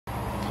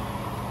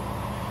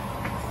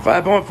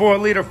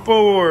5.4 liter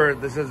Ford.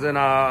 This is an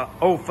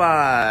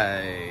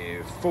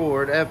 '05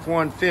 Ford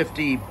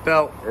F-150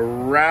 belt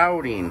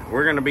routing.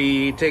 We're going to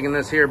be taking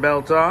this here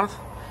belt off,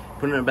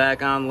 putting it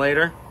back on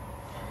later.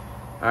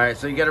 Alright,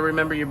 so you got to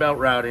remember your belt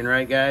routing,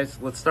 right guys?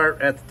 Let's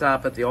start at the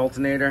top at the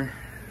alternator.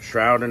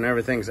 Shroud and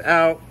everything's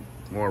out.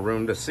 More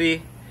room to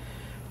see.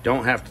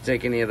 Don't have to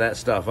take any of that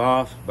stuff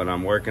off, but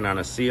I'm working on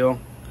a seal.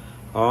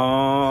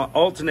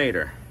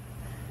 Alternator.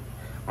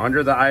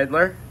 Under the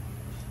idler.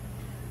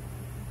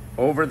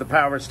 Over the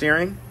power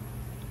steering,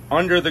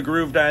 under the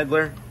grooved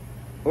idler,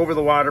 over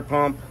the water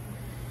pump,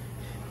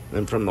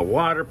 then from the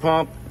water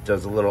pump, it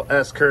does a little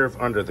S-curve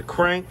under the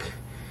crank,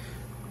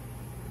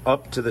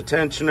 up to the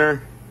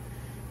tensioner,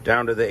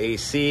 down to the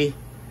AC,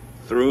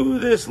 through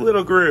this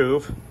little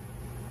groove,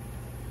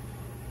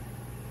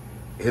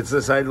 hits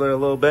this idler a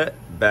little bit,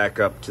 back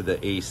up to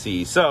the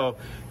AC. So,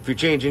 if you're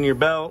changing your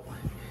belt,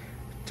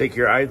 take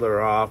your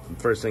idler off, the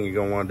first thing you're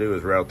going to want to do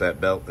is route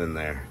that belt in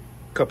there.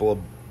 A couple of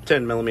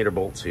 10mm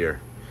bolts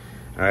here.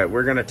 Alright,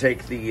 we're going to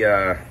take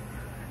the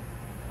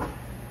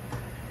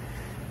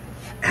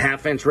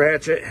half-inch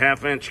ratchet,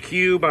 half-inch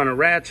cube on a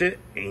ratchet,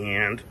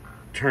 and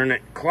turn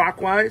it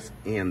clockwise,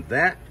 and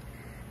that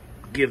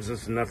gives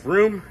us enough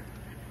room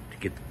to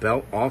get the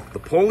belt off the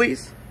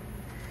pulleys.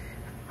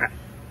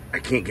 I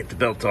can't get the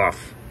belt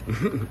off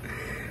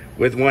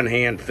with one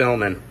hand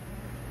filming.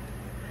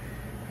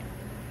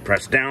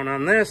 Press down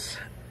on this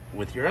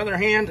with your other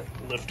hand,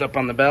 lift up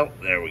on the belt,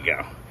 there we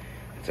go.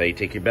 That's how you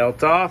take your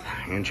belt off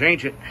and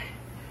change it.